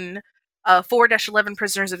 in 4-11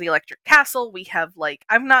 Prisoners of the Electric Castle, we have like,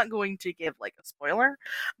 I'm not going to give like a spoiler,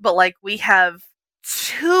 but like we have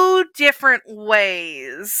 2 different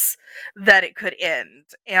ways that it could end.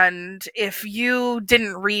 And if you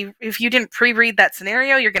didn't pre-read that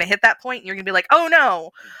scenario, you're going to hit that point and you're going to be like, oh no,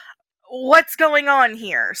 what's going on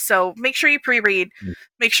here? So make sure you pre-read,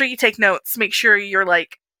 make sure you take notes, make sure you're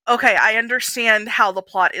like, okay, I understand how the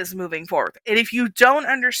plot is moving forward. And if you don't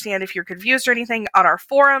understand, if you're confused or anything, on our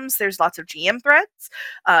forums, there's lots of GM threads.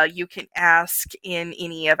 You can ask in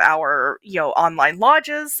any of our, online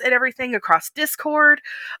lodges and everything across Discord.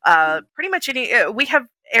 Pretty much we have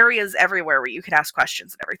areas everywhere where you can ask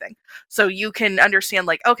questions and everything. So you can understand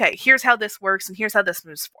like, okay, here's how this works and here's how this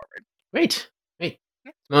moves forward. Great.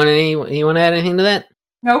 Simone, you want to add anything to that?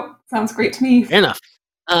 Nope. Sounds great to me. Fair enough.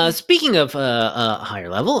 Speaking of higher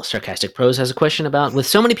level, Sarcastic Prose has a question about, with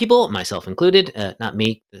so many people, myself included, not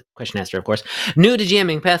me, the question aster, of course, new to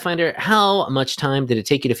GMing Pathfinder, how much time did it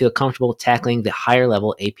take you to feel comfortable tackling the higher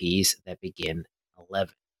level APs that begin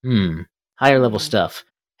 11? Higher level stuff.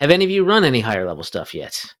 Have any of you run any higher level stuff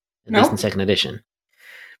yet? At least in 2nd edition.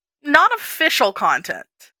 Not official content.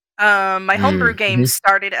 My homebrew game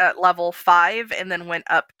started at level 5 and then went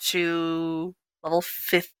up to level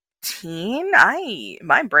 15.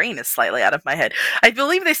 My brain is slightly out of my head. I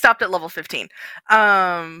believe they stopped at level 15.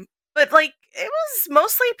 But like it was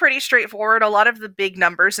mostly pretty straightforward. A lot of the big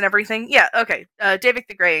numbers and everything. Yeah, okay. David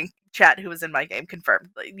the Gray in chat, who was in my game, confirmed.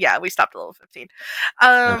 Like, yeah, we stopped at level 15.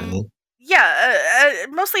 Okay. Yeah,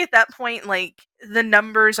 mostly at that point, like the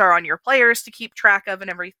numbers are on your players to keep track of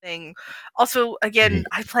and everything. Also, again,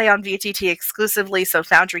 I play on VTT exclusively, so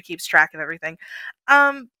Foundry keeps track of everything.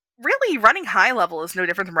 Really, running high level is no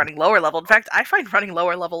different than running lower level. In fact, I find running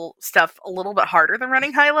lower level stuff a little bit harder than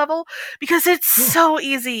running high level because it's so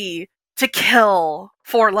easy to kill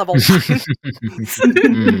for level 1.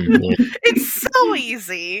 It's so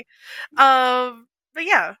easy. But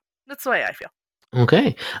yeah, that's the way I feel.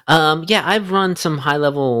 Okay. Yeah, I've run some high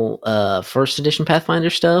level first edition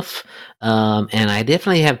Pathfinder stuff. And I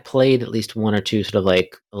definitely have played at least one or two sort of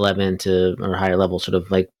like 11 to or higher level sort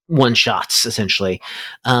of like one shots essentially.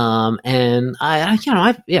 And I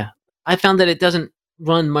found that it doesn't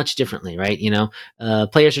run much differently, right?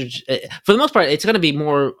 Players are for the most part it's going to be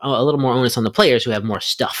more a little more onus on the players who have more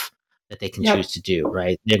stuff that they can choose to do,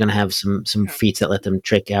 right? They're going to have some feats that let them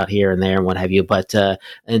trick out here and there and what have you, but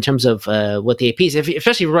in terms of what the APs,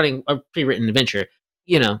 especially running a pre-written adventure,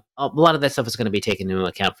 a lot of that stuff is going to be taken into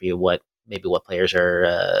account for you. What players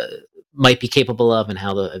are might be capable of, and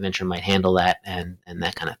how the adventure might handle that, and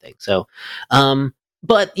that kind of thing. So,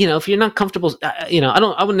 but if you're not comfortable, I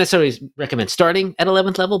wouldn't necessarily recommend starting at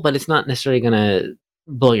 11th level, but it's not necessarily going to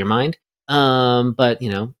blow your mind. But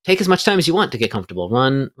take as much time as you want to get comfortable.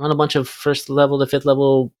 Run a bunch of first level to fifth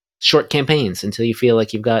level short campaigns until you feel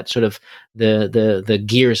like you've got sort of the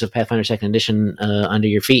gears of Pathfinder Second Edition under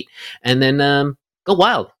your feet, and then go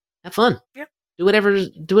wild, have fun, do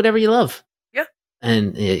whatever you love.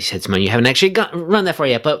 And you said, Simone, you haven't actually run that far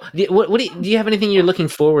yet, but do you have anything you're looking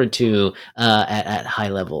forward to at high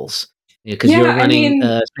levels? Because you're running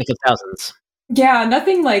Strength of Thousands. Yeah,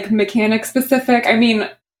 nothing like mechanic specific. I mean,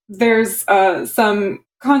 there's some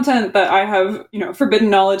content that I have,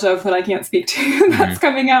 forbidden knowledge of that I can't speak to that's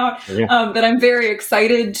coming out that I'm very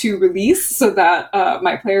excited to release so that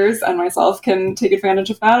my players and myself can take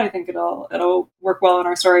advantage of that. I think it'll work well in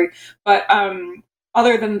our story. But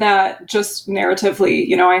other than that, just narratively,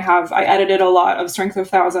 I edited a lot of Strength of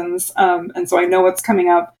Thousands, and so I know what's coming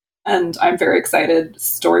up, and I'm very excited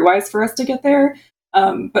story-wise for us to get there.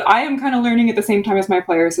 But I am kind of learning at the same time as my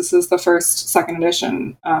players. This is the first second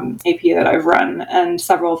edition AP that I've run, and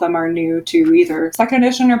several of them are new to either second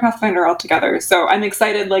edition or Pathfinder altogether. So I'm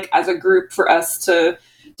excited, like as a group, for us to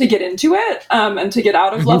get into it and to get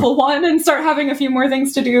out of level 1 and start having a few more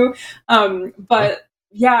things to do. But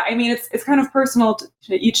yeah, I mean, it's kind of personal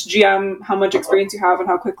to each GM how much experience you have and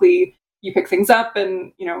how quickly you pick things up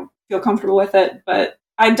and feel comfortable with it. But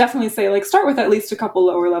I'd definitely say start with at least a couple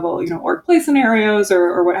lower level, org play scenarios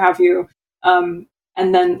or what have you. And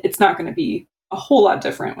then it's not going to be a whole lot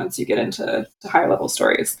different once you get into higher level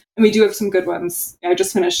stories. And we do have some good ones. I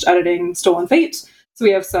just finished editing Stolen Fate. So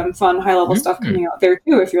we have some fun high level stuff coming out there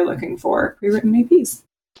too, if you're looking for pre-written APs.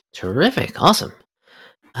 Terrific. Awesome.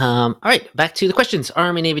 All right, back to the questions.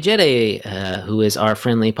 Army Navy Jedi, who is our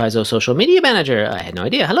friendly Paizo social media manager. I had no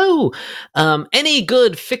idea. Hello. Any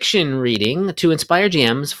good fiction reading to inspire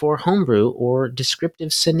GMs for homebrew or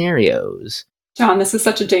descriptive scenarios? John, this is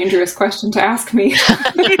such a dangerous question to ask me.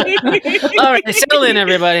 All right, settle in,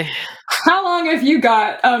 everybody. How long have you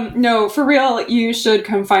got? No, for real, you should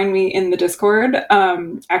come find me in the Discord.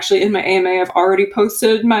 Actually, in my AMA, I've already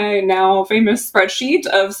posted my now famous spreadsheet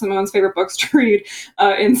of Simone's favorite books to read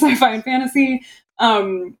in sci-fi and fantasy.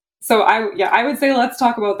 So I would say let's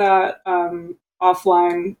talk about that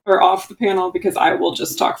offline or off the panel, because I will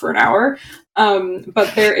just talk for an hour.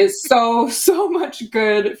 But there is so much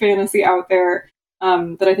good fantasy out there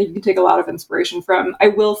that I think you can take a lot of inspiration from. I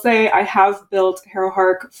will say I have built Harrow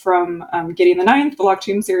Hark from Gideon the Ninth, the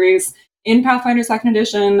Locktomb series, in Pathfinder 2nd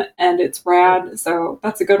Edition, and it's rad, so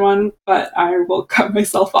that's a good one, but I will cut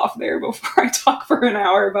myself off there before I talk for an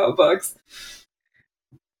hour about books.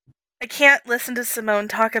 I can't listen to Simone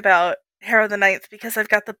talk about Harrow the Ninth because I've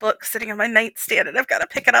got the book sitting on my nightstand and I've got to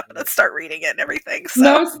pick it up and start reading it and everything. So.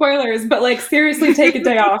 No spoilers, but seriously take a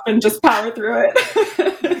day off and just power through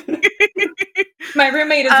it. My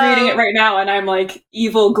roommate is reading it right now and I'm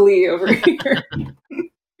evil glee over here.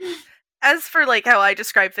 As for how I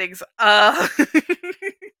describe things, I'm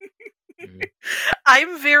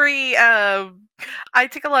very I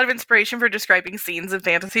take a lot of inspiration for describing scenes and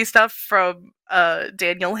fantasy stuff from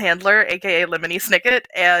Daniel Handler, aka Lemony Snicket,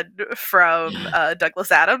 and from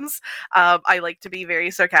Douglas Adams. I like to be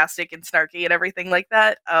very sarcastic and snarky and everything like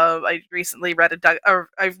that. I recently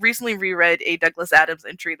reread a Douglas Adams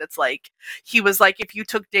entry that's like, he was like, if you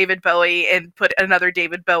took David Bowie and put another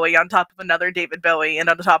David Bowie on top of another David Bowie and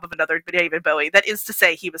on top of another David Bowie, that is to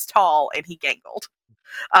say, he was tall and he gangled.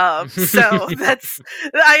 So that's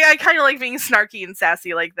I kind of like being snarky and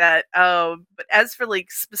sassy like that. But as for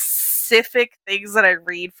like specific things that I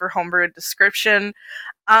read for homebrew description,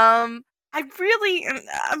 I really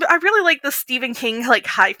like the Stephen King like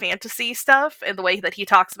high fantasy stuff and the way that he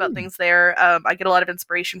talks about things there. I get a lot of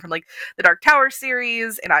inspiration from like the Dark Tower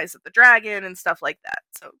series and Eyes of the Dragon and stuff like that.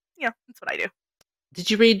 So yeah, that's what I do.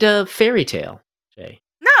 Did you read Fairy Tale, Jay?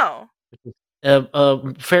 No.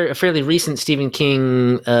 A fairly recent Stephen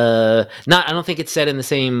King. I don't think it's set in the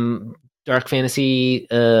same dark fantasy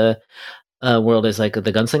world as like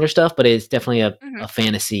the Gunslinger stuff, but it's definitely a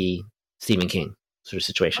fantasy Stephen King sort of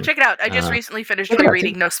situation. Well, check it out. I just recently finished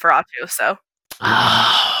rereading Nosferatu, so.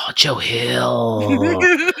 Oh, Joe Hill.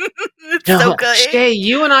 It's so good. Shay,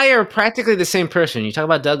 you and I are practically the same person. You talk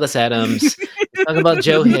about Douglas Adams, you talk about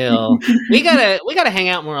Joe Hill. We gotta hang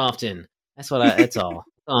out more often. That's all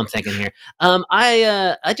I'm thinking here.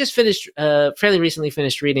 I just fairly recently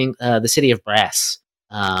finished reading The City of Brass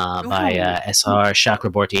by S.R.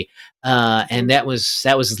 Chakraborty, and that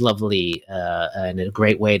was lovely and a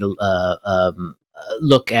great way to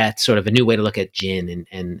look at sort of a new way to look at gin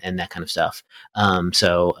and that kind of stuff. I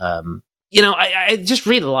just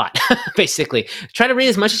read a lot, basically. Try to read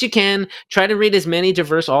as much as you can. Try to read as many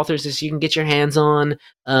diverse authors as you can get your hands on.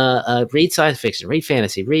 Read science fiction, read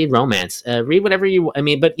fantasy, read romance, read whatever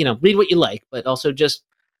but read what you like. But also just,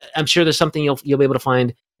 I'm sure there's something you'll be able to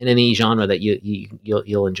find in any genre that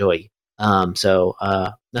you'll enjoy.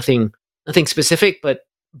 Nothing specific, but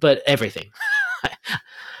everything.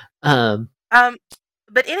 But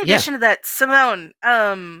in addition to that, Simone,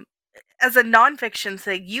 as a nonfiction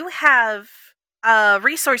thing, you have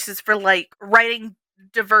resources for like writing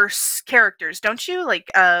diverse characters, don't you? Like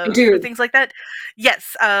for things like that.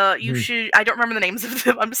 Yes, you should. I don't remember the names of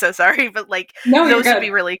them. I'm so sorry, but like those would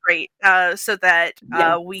be really great, so that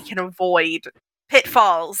we can avoid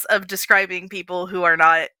pitfalls of describing people who are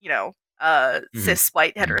not, cis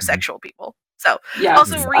white heterosexual people. So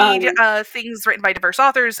also read things written by diverse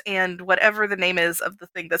authors and whatever the name is of the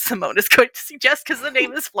thing that Simone is going to suggest, because the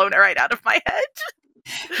name has flown right out of my head.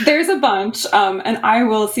 There's a bunch, and I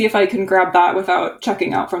will see if I can grab that without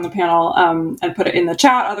checking out from the panel and put it in the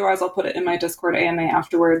chat. Otherwise, I'll put it in my Discord AMA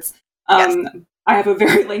afterwards. I have a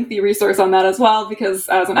very lengthy resource on that as well, because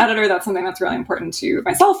as an editor, that's something that's really important to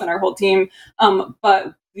myself and our whole team.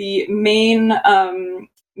 But the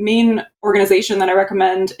main organization that I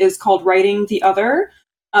recommend is called Writing the Other.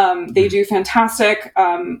 They do fantastic,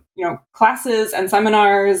 classes and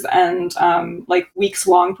seminars and like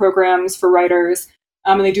weeks-long programs for writers.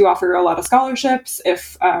 And they do offer a lot of scholarships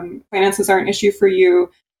if finances are an issue for you.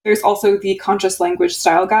 There's also the Conscious Language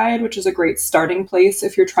Style Guide, which is a great starting place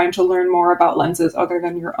if you're trying to learn more about lenses other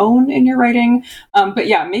than your own in your writing. But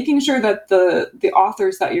yeah, making sure that the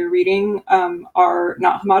authors that you're reading are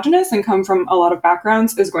not homogenous and come from a lot of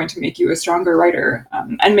backgrounds is going to make you a stronger writer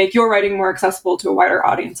and make your writing more accessible to a wider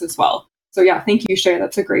audience as well. So yeah, thank you, Shay.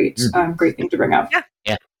 That's a great thing to bring up. Yeah.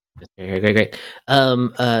 Great.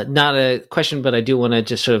 Not a question, but I do want to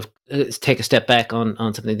just sort of take a step back on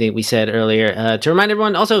something that we said earlier to remind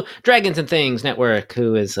everyone. Also, Dragons and Things Network,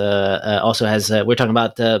 who is also has we're talking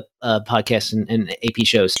about podcasts and AP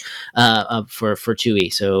shows for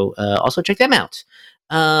TUI. So also check them out.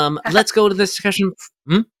 Let's go to this discussion.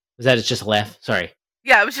 Was that just a laugh? Sorry.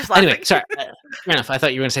 Yeah, I was just laughing. Anyway, sorry. Fair enough. I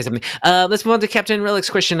thought you were going to say something. Let's move on to Captain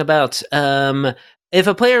Relic's question about if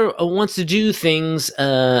a player wants to do things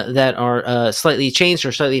that are slightly changed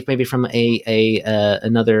or slightly maybe from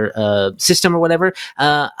another system or whatever,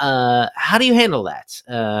 how do you handle that?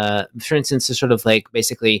 For instance, to sort of like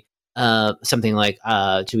basically something like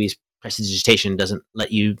TUI's prestidigitation doesn't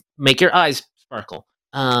let you make your eyes sparkle,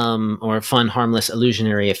 or fun, harmless,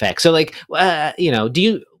 illusionary effects. So, like, do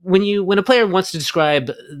you when a player wants to describe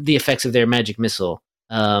the effects of their magic missile?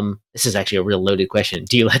 This is actually a real loaded question.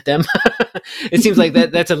 Do you let them? It seems like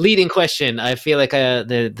that's a leading question. I feel like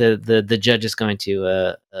the judge is going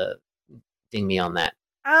to ding me on that.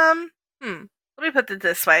 Let me put it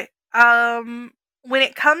this way. When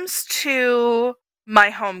it comes to my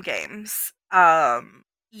home games,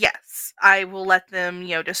 yes, I will let them,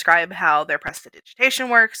 describe how their prestidigitation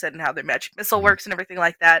works and how their magic missile works and everything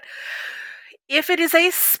like that. If it is a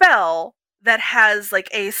spell that has like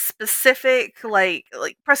a specific like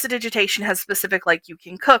prestidigitation has specific like you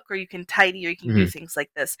can cook or you can tidy or you can do things like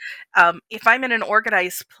this. If I'm in an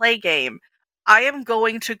organized play game, I am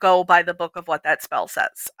going to go by the book of what that spell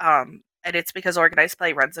says. And it's because organized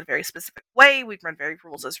play runs a very specific way. We run very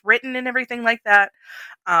rules as written and everything like that.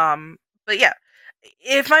 But yeah,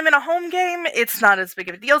 if I'm in a home game, it's not as big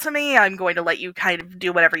of a deal to me. I'm going to let you kind of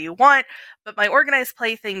do whatever you want. But my organized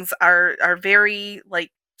play things are very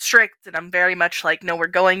like strict, and I'm very much like, no, we're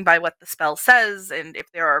going by what the spell says, and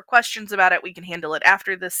if there are questions about it, we can handle it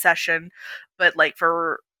after this session. But like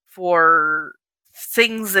for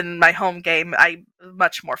things in my home game, I'm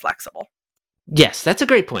much more flexible. Yes, that's a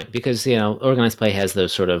great point, because organized play has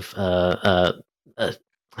those sort of I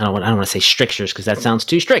don't want to say strictures, because that sounds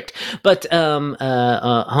too strict, but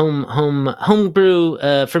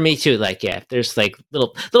homebrew for me too. Like, yeah, if there's like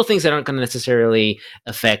little things that aren't going to necessarily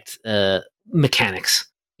affect mechanics,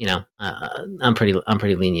 I'm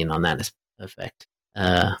pretty lenient on that effect.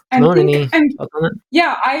 Any thoughts on that?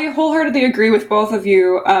 Yeah, I wholeheartedly agree with both of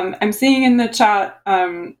you. I'm seeing in the chat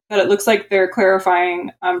that it looks like they're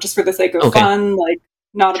clarifying just for the sake of fun, like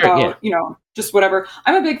not about, just whatever.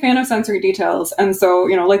 I'm a big fan of sensory details. And so,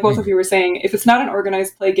 like both of you were saying, if it's not an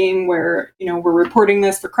organized play game where, we're reporting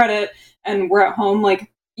this for credit and we're at home,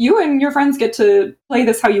 like you and your friends get to play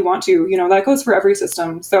this how you want to, that goes for every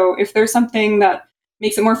system. So if there's something that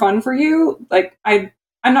makes it more fun for you, like I'm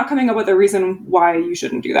not coming up with a reason why you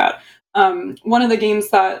shouldn't do that. One of the games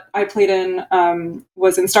that I played in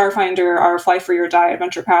was in Starfinder, our Fly Free or Die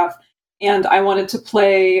adventure path, and I wanted to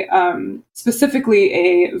play specifically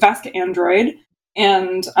a Vasca android.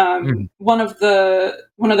 And one of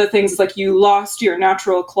the things is like you lost your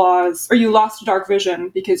natural claws, or you lost dark vision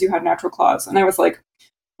because you had natural claws. And I was like,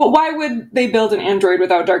 but why would they build an android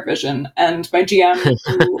without dark vision? And my GM,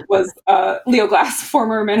 who was Leo Glass,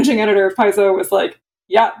 former managing editor of Paizo, was like,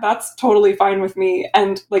 yeah, that's totally fine with me.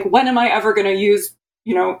 And like, when am I ever going to use,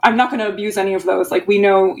 I'm not going to abuse any of those. Like, we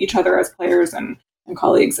know each other as players and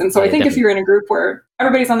colleagues. And so I think definitely. If you're in a group where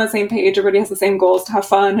everybody's on the same page, everybody has the same goals to have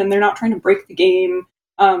fun, and they're not trying to break the game,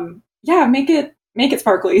 make it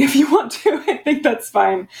sparkly if you want to. I think that's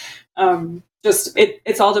fine.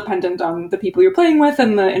 It's all dependent on the people you're playing with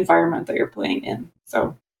and the environment that you're playing in.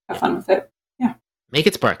 So have fun with it. Yeah. Make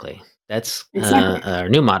it sparkly. That's our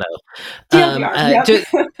new motto. The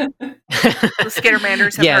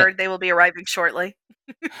Skittermanders have heard they will be arriving shortly.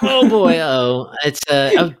 Oh boy! It's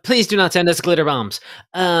please do not send us glitter bombs.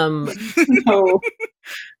 No.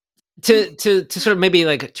 To sort of maybe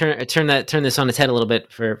like turn this on its head a little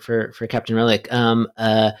bit for Captain Relic.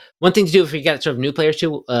 One thing to do if we got sort of new players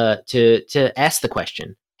to ask the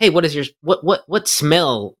question, hey, what is what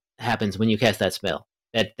smell happens when you cast that spell?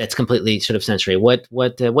 That's completely sort of sensory. What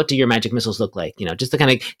do your magic missiles look like? Just to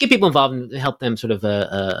kind of get people involved and help them sort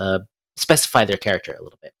of specify their character a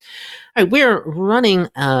little bit. All right, we're running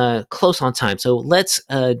close on time, so let's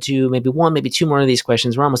do maybe one, maybe two more of these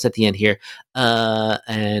questions. We're almost at the end here,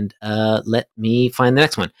 and let me find the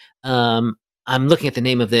next one. I'm looking at the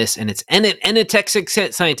name of this, and it's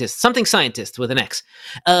Enetexic Scientist, something scientist with an X.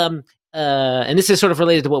 And this is sort of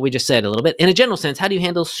related to what we just said a little bit. In a general sense, how do you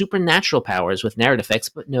handle supernatural powers with narrative effects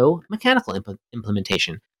but no mechanical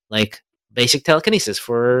implementation? Like basic telekinesis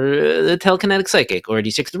for the telekinetic psychic, or do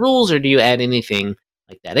you stick to the rules, or do you add anything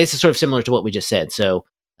like that? It's sort of similar to what we just said. So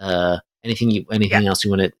anything else you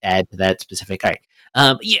want to add to that specific? All right.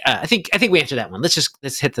 I think we answered that one.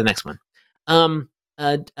 Let's hit the next one. I'm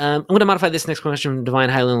going to modify this next question from Divine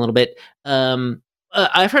Highland a little bit.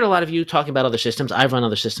 I've heard a lot of you talking about other systems. I've run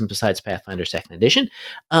other systems besides Pathfinder 2nd Edition.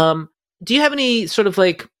 Do you have any sort of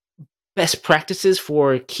like best practices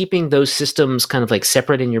for keeping those systems kind of like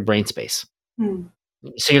separate in your brain space?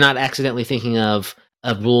 So you're not accidentally thinking of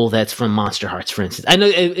a rule that's from Monster Hearts, for instance. I know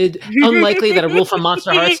it's unlikely that a rule from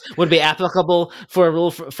Monster Hearts would be applicable for a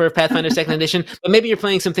rule for Pathfinder 2nd Edition, but maybe you're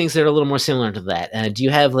playing some things that are a little more similar to that. Do you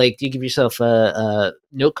give yourself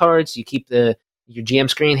note cards? Do you keep your GM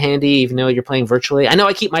screen handy, even though you're playing virtually? I know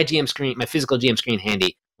I keep my physical GM screen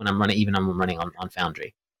handy when I'm running, even when I'm running on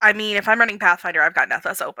Foundry. I mean, if I'm running Pathfinder, I've got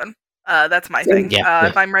Nethos open. That's my thing.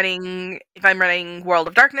 If I'm running World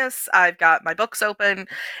of Darkness, I've got my books open.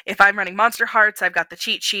 If I'm running Monster Hearts, I've got the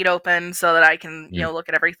cheat sheet open so that I can, look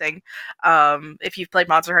at everything. If you've played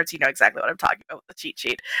Monster Hearts, you know exactly what I'm talking about with the cheat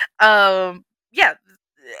sheet. I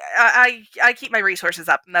keep my resources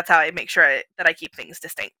up, and that's how I make sure that I keep things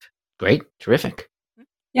distinct. Great, terrific.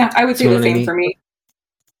 Yeah, I would say the same for me.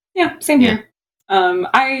 Yeah, same here.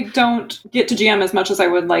 I don't get to GM as much as I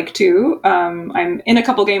would like to. I'm in a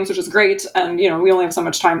couple games, which is great, and we only have so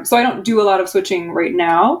much time, so I don't do a lot of switching right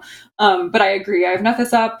now. But I agree, I've nut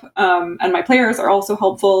this up, and my players are also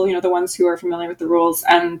helpful. The ones who are familiar with the rules,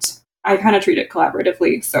 and I kind of treat it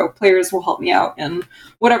collaboratively. So players will help me out in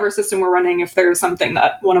whatever system we're running. If there's something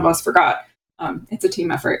that one of us forgot, it's a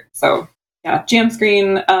team effort. So yeah, GM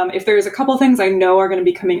screen. If there's a couple things I know are going to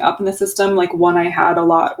be coming up in the system, like one I had a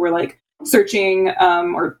lot where like searching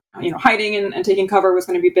or hiding and taking cover was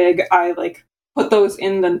going to be big, I like put those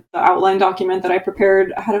in the outline document that I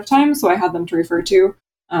prepared ahead of time, so I had them to refer to.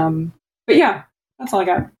 But yeah, that's all I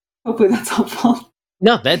got. Hopefully that's helpful.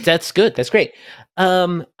 No, that's good. That's great.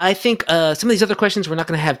 I think some of these other questions we're not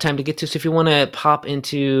going to have time to get to. So if you want to pop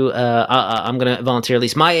into, I'm going to volunteer at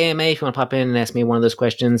least my AMA. If you want to pop in and ask me one of those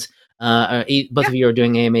questions, both of you are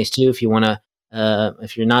doing AMAs too. If you want to,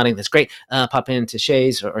 if you're nodding, that's great. Pop into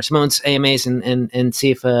Shay's or Simone's AMAs and see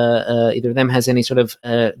if either of them has any sort of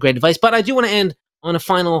great advice. But I do want to end on a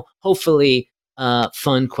final, hopefully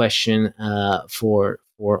fun question for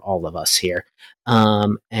all of us here.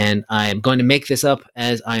 And I am going to make this up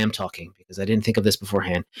as I am talking because I didn't think of this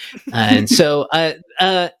beforehand. And so,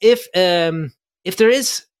 if there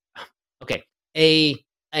is,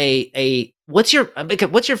 what's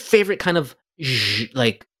your favorite kind of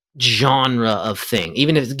genre of thing?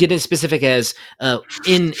 Even if get as specific as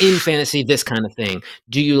in fantasy, this kind of thing.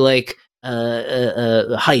 Do you like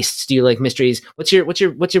heists? Do you like mysteries? What's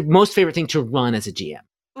your most favorite thing to run as a GM?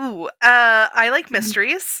 Ooh, I like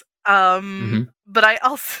mysteries. But I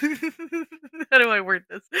also how do I word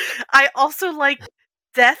this? I also like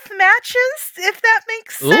death matches, if that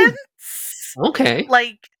makes sense. Okay.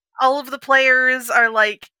 Like all of the players are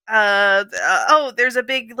like, there's a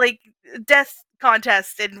big like death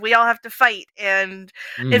contest and we all have to fight, and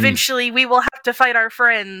eventually we will have to fight our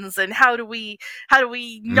friends, and how do we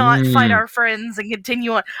not fight our friends and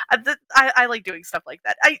continue on? I like doing stuff like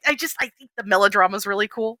that. I think the melodrama is really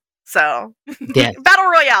cool. So yeah. Battle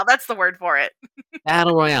Royale, that's the word for it.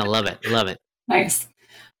 Battle Royale, love it. Nice.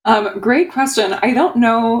 Great question. I don't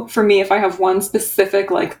know for me if I have one specific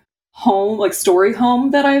story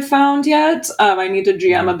home that I've found yet. I need to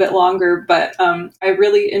GM a bit longer, but I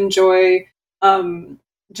really enjoy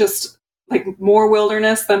just like more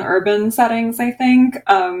wilderness than urban settings, I think.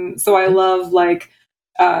 So I love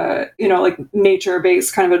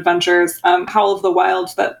nature-based kind of adventures. Howl of the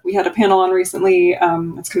Wild that we had a panel on recently,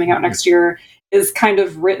 it's coming out next year, is kind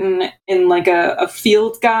of written in like a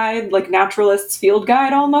field guide, like naturalist's field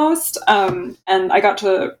guide almost. And I got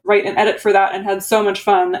to write and edit for that and had so much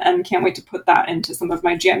fun and can't wait to put that into some of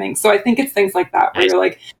my jamming. So I think it's things like that where you're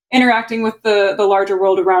like interacting with the larger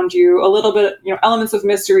world around you, a little bit, elements of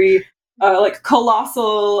mystery, like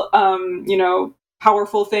colossal,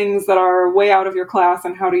 powerful things that are way out of your class,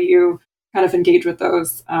 and how do you kind of engage with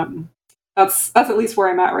those? That's at least where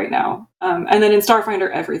I'm at right now. And then in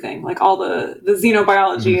Starfinder, everything, like all the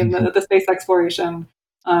xenobiology and the space exploration.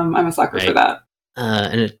 I'm a sucker for that.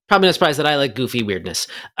 And it's probably no surprise that I like goofy weirdness.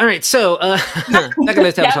 All right, so not going to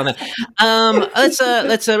establish on that.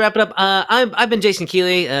 Let's wrap it up. I've been Jason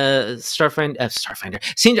Keeley, Starfinder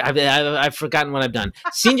senior. I've forgotten what I've done.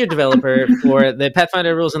 Senior developer for the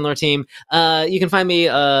Pathfinder Rules and Lore team. You can find me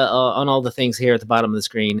on all the things here at the bottom of the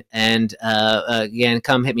screen. And again,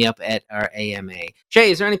 come hit me up at our AMA.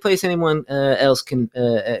 Shay, is there any place anyone else can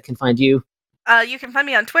find you? You can find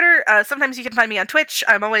me on Twitter. Sometimes you can find me on Twitch.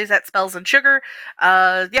 I'm always at Spells and Sugar.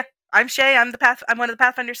 I'm Shay. I'm one of the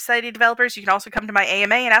Pathfinder Society developers. You can also come to my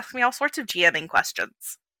AMA and ask me all sorts of GMing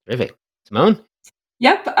questions. Terrific. Simone?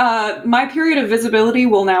 Yep. My period of visibility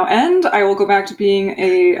will now end. I will go back to being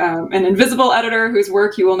an invisible editor whose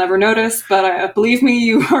work you will never notice. But believe me,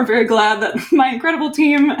 you are very glad that my incredible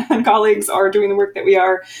team and colleagues are doing the work that we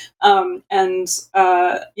are.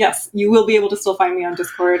 Yes, you will be able to still find me on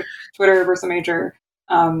Discord, Twitter, Versa Major.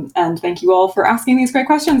 And thank you all for asking these great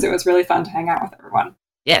questions. It was really fun to hang out with everyone.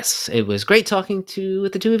 Yes, it was great talking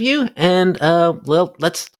with the two of you, and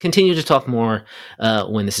let's continue to talk more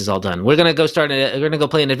when this is all done. We're gonna go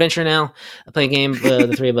play an adventure now, play a game,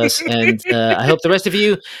 the three of us, and I hope the rest of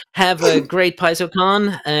you have a great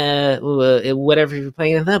PaizoCon, whatever you're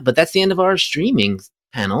playing at that. But that's the end of our streaming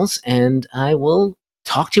panels, and I will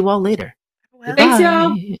talk to you all later. Well, thanks,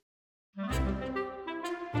 y'all.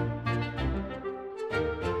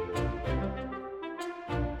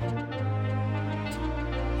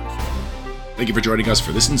 Thank you for joining us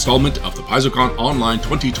for this installment of the PaizoCon Online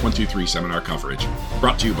 2023 seminar coverage,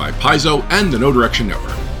 brought to you by Paizo and the No Direction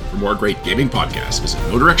Network. For more great gaming podcasts, visit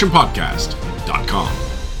NoDirectionPodcast.com.